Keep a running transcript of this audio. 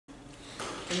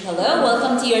Hello,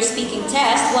 welcome to your speaking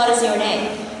test. What is your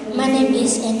name? My name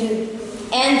is Andrew.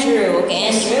 Andrew. Okay,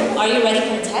 Andrew, are you ready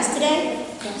for the test today?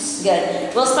 Yes.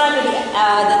 Good. We'll start with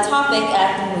the topic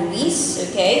at the movies.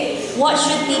 Okay. What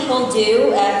should people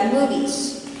do at the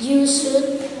movies? You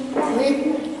should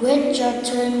wait your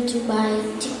turn to buy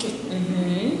ticket.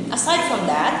 Aside from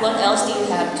that, what else do you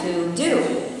have to do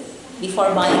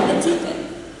before buying the ticket?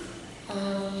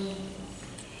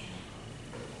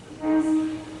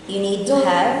 You need to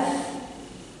have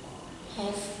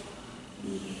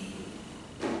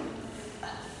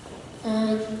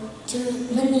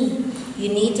money. You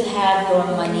need to have your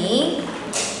money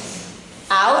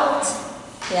out,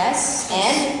 yes,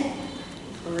 and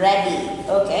ready.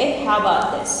 Okay, how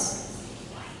about this?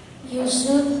 You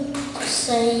should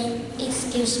say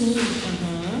excuse me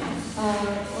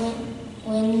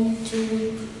when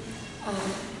to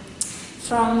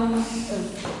from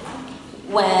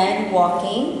When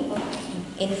walking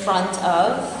in front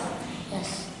of,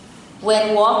 yes.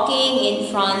 when walking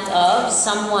in front of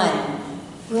someone.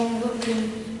 When walking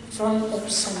in front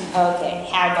of someone. Okay,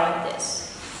 how about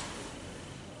this?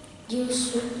 You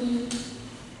should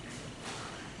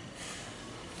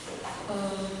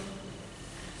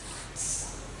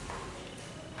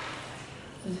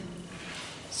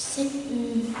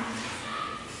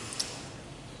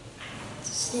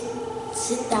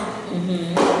sit down.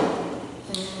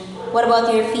 What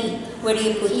about your feet? Where do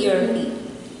you put your feet?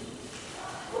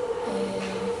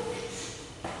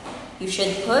 You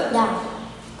should put Down.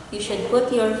 You should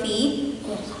put your feet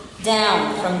Yes.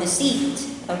 down from the seat.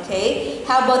 Okay.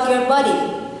 How about your body?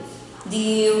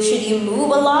 Should you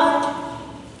move a lot?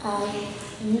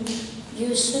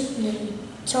 You shouldn't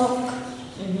talk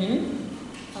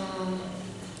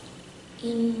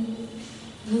in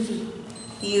movie.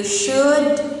 You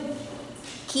should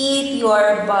keep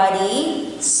your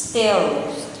body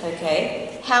still.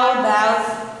 Okay. How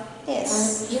about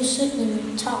this? You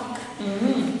shouldn't talk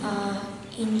in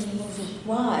the movie.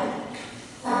 Why?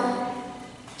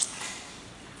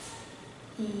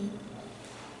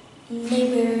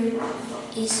 Neighbor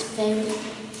is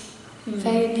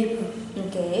very people.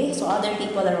 Okay. So other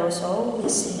people are also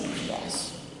listening.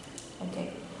 Yes.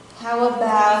 Okay. How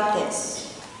about this?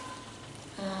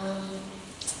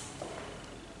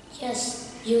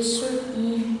 Yes, you should.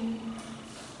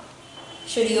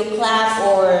 Should you clap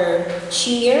or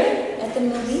cheer at the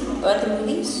movie or at the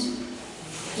movies?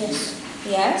 Yes.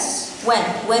 Yes.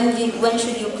 When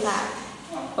should you clap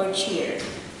or cheer?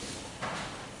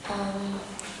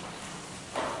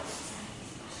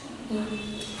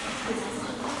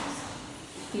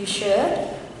 You should.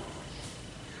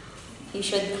 You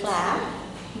should clap.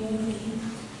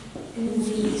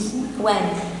 Movies. When?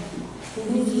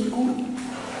 Movie.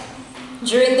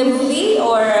 During the movie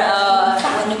or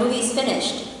when the movie is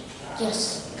finished?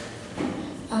 Yes.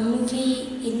 A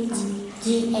movie in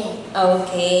the end.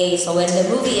 Okay, so when the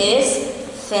movie is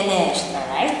finished.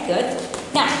 Alright, good.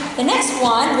 Now, the next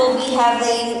one we'll be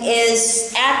having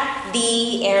is at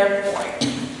the airport.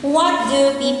 What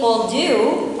do people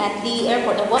do at the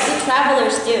airport? Or what do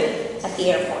travelers do at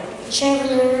the airport?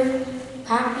 Traveler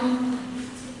park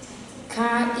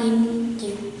car in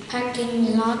the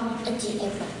parking lot at the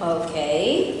airport.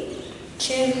 Okay.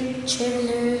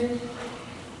 Traveler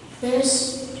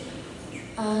bus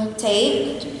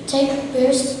take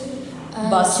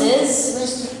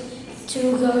buses to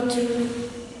go to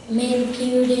main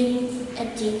building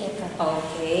at the airport.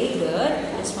 Okay, good.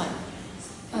 This one.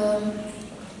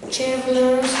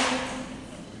 Travelers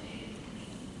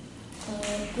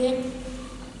wait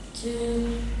to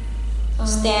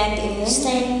Stand in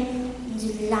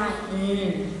the line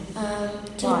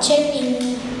to Why? check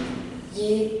in the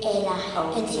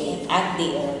airline Okay, at the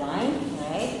airline,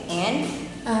 right?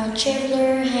 And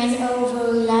traveler hand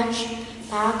over large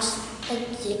bags at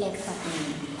the airport.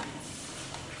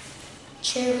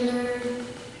 Traveler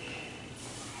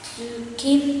to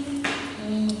keep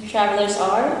travelers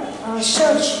are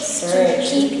search to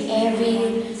keep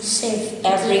everyone safe.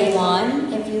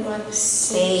 Everyone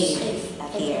safe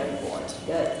at the airport.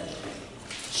 Good.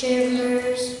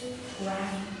 Travelers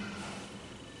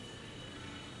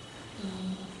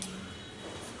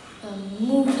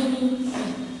moving.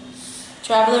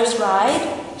 Travelers ride.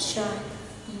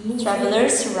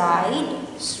 Travelers ride.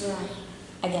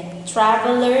 Again.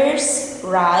 Travelers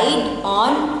ride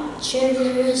on.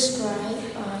 Travelers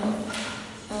ride on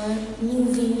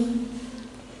moving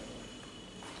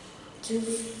to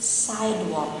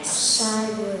sidewalks.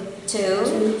 To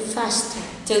faster.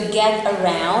 To get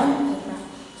around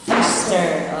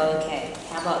faster. Okay.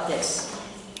 How about this?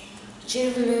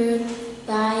 Traveler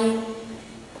by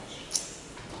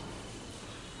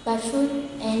Buy food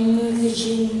and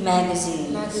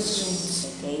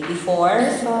magazines. Okay, before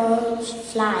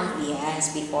flight.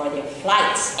 Yes, before their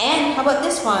flights. And how about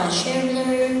this one?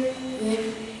 Traveler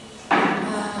with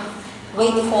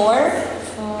wait for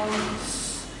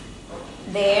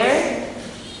their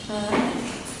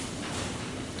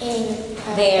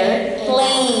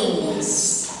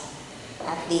planes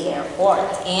at the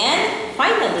airport. And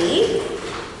finally,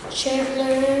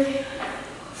 traveler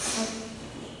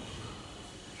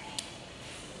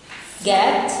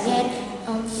get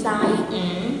on flight.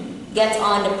 Get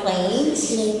on the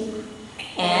planes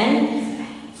and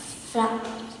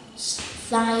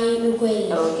fly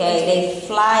away. Okay, they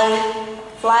fly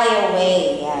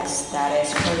away. Yes, that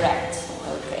is correct.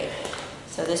 Okay,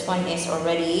 so this one is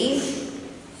already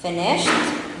finished.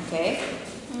 Okay,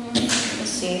 let's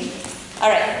see. All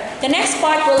right, the next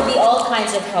part will be all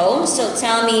kinds of homes. So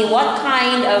tell me what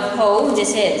kind of home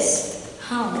this is.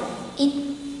 House.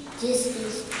 This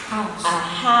is house. A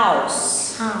house.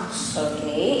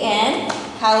 Okay, and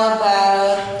how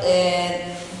about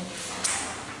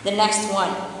the next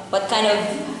one? What kind of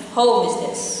home is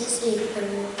this? This is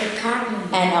an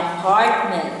apartment. An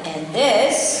apartment. And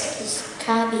this is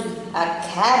cabin. A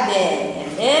cabin.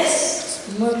 And this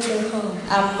motorhome.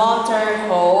 A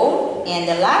motorhome. And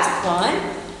the last one,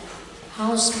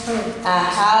 houseboat. A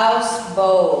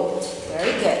houseboat.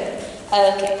 Very good.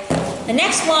 Okay. The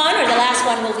next one or the last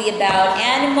one will be about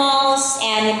animals.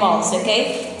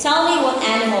 Okay? Tell me what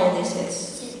animal this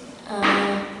is.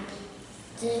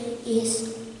 There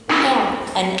is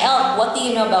elk. An elk. What do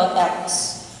you know about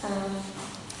elks?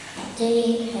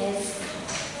 They have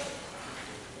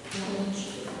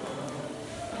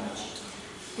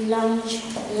long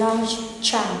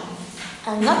trunk.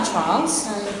 Not trunks.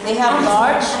 They have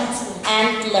large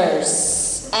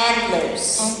antlers.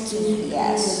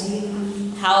 Yes.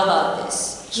 How about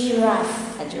this?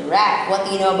 Giraffe. A giraffe. What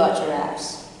do you know about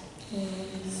giraffes?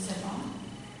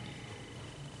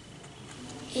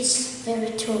 It's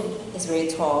very tall. It's very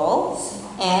tall.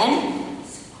 And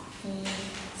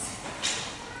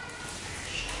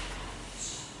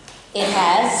it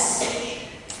has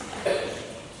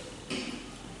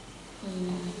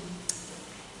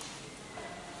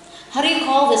how do you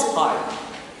call this part?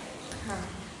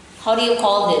 How do you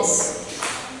call this?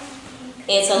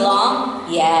 It's a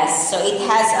long, yes. So it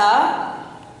has a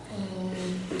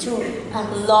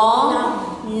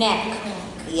long neck.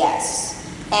 Yes.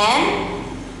 And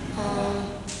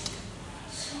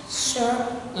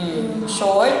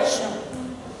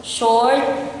short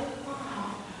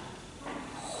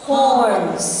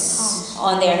horns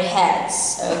on their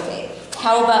heads. Okay.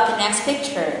 How about the next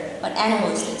picture? What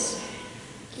animal is this?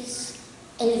 It's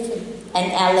elephant.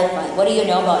 An elephant. What do you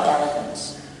know about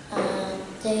elephants?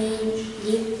 They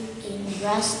live in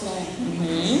grassland.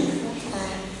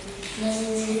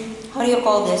 How do you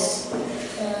call this?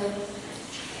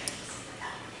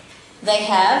 They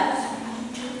have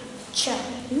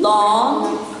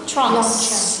long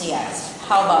trunks. Yes.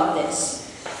 How about this?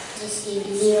 This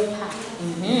is leopard.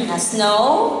 A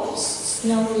snow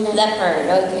leopard.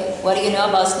 Okay. What do you know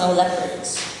about snow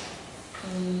leopards?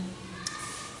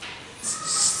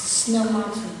 Snow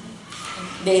mountain.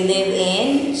 They live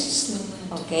in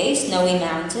snowy snowy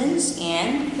mountains.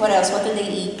 And what else? What do they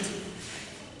eat?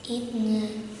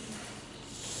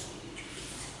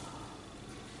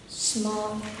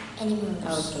 Small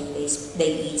animals. Okay,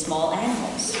 they eat small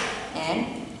animals.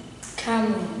 And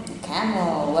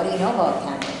camel. What do you know about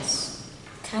camels?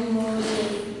 Camel,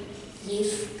 they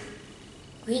live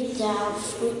without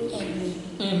food and meat.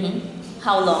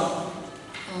 How long?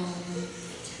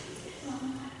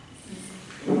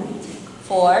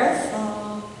 For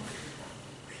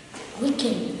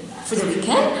weekend. For the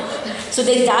weekend? So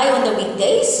they die on the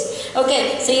weekdays?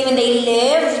 Okay, so even they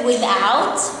live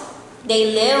without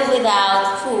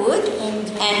food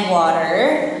and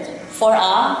water for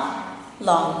a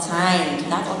long time,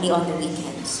 not only on the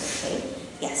weekends. Okay?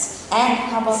 Yes. And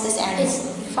how about this animal? It's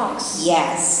fox.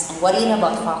 Yes. And what do you know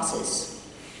about foxes?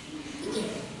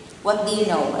 What do you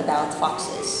know about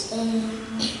foxes?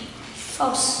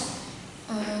 Fox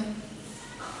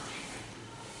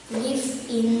live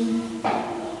in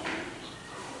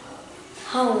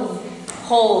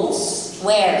holes.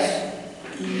 Where?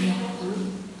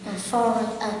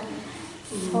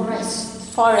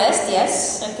 Forest,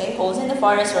 yes. Okay, holes in the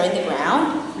forest or in the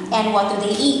ground. And what do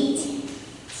they eat?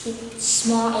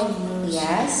 Small animals.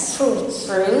 Yes. Fruits.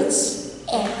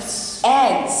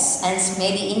 Eggs. And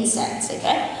maybe insects,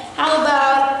 okay? How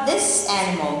about this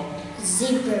animal?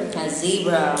 Zebra. A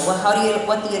zebra.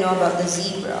 What do you know about the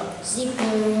zebra? Zebra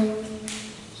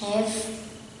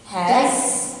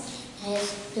Has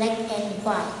has black and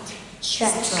white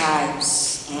stripes.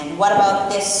 Stripes. And what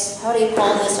about this? How do you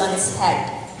call this on its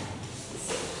head?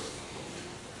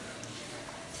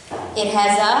 It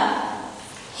has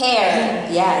a hair.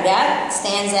 Yeah, that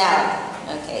stands out.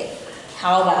 Okay.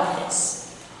 How about this?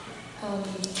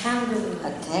 Kangaroo.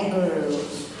 A kangaroo.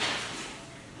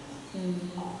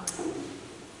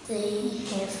 They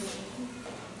have.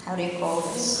 How do you call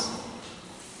this?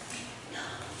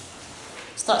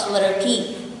 Starts with letter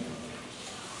P.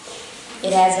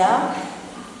 It has a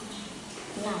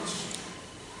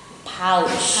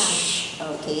pouch.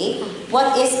 Okay.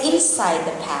 What is inside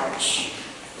the pouch?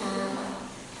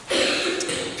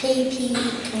 Baby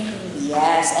kangaroo.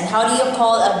 Yes. And how do you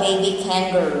call a baby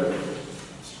kangaroo?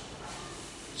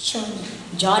 Johnny.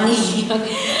 Johnny.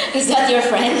 Is that your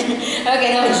friend?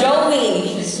 Okay, no,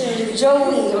 Joey. Sorry.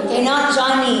 Joey. Okay, not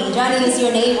Johnny. Johnny is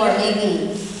your neighbor,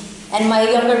 maybe. And my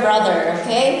younger brother,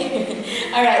 okay?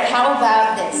 Alright, how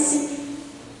about this?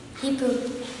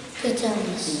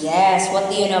 Hippopotamus. Yes, what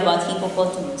do you know about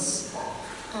hippopotamus?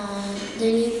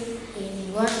 They live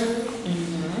in water.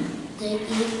 They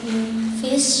eat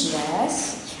fish.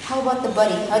 Yes. How about the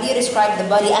body? How do you describe the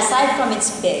body aside from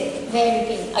its big? Very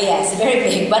big. Oh yes, very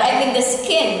big. But I think the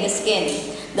skin.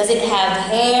 Does it have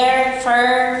hair,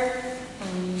 fur?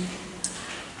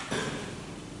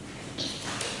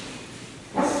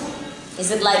 Is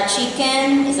it like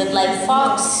chicken? Is it like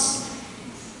fox?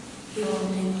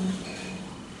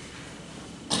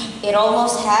 It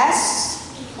almost has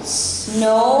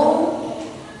no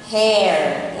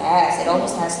hair. Yes, it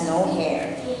almost has no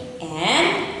hair.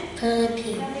 And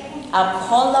a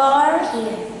polar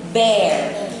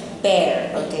bear.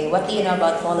 Bear. Okay, what do you know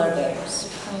about polar bears?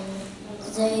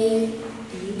 They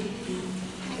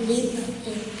live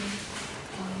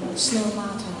in snow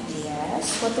mountain.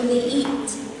 Yes. What do they eat?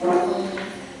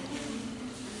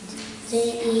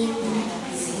 They eat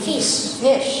fish.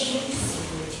 Fish.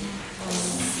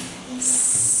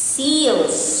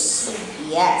 Seals.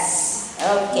 Yes.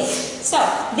 Okay. So,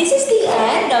 this is the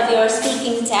end of your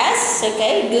speaking test.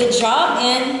 Okay, good job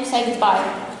and say goodbye.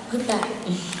 Goodbye.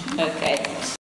 Okay.